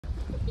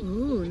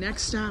Ooh,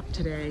 next stop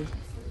today.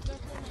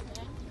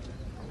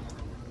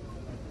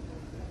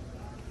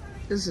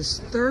 This is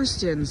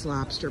Thurston's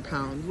Lobster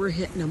Pound. We're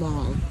hitting them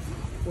all.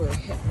 We're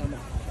hitting them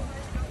all.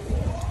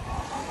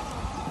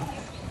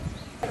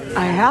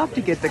 I have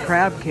to get the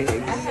crab cakes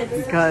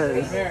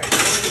because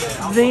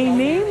they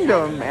named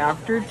them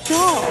after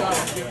Joe.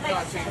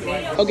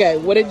 Okay,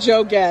 what did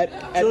Joe get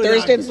at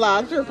Thurston's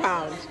Lobster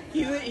Pound?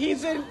 He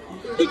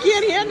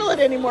can't handle it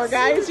anymore,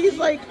 guys. He's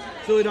like,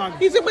 chili dog.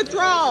 He's in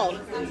withdrawal.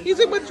 He's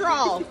in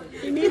withdrawal.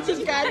 He needs his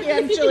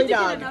goddamn chili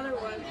dog.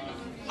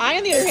 I,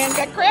 on the other hand,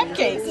 got crab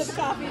cakes.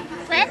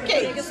 Crab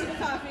cakes.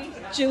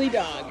 Chili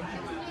dog.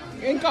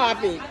 And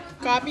coffee.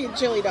 Coffee and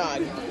chili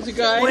dog. Is it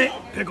good? Wait,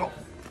 pickle.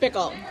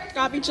 Pickle.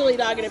 Coffee, chili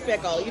dog, and a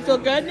pickle. You feel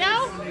good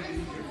now?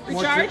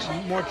 Recharge?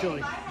 More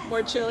chili.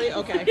 More chili?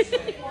 Okay.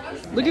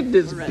 Look at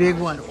this big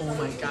one. Oh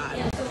my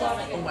god.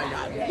 Oh my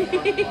god.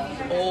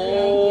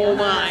 Oh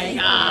my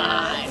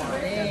god.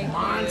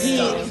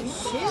 Monster.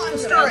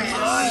 Monster.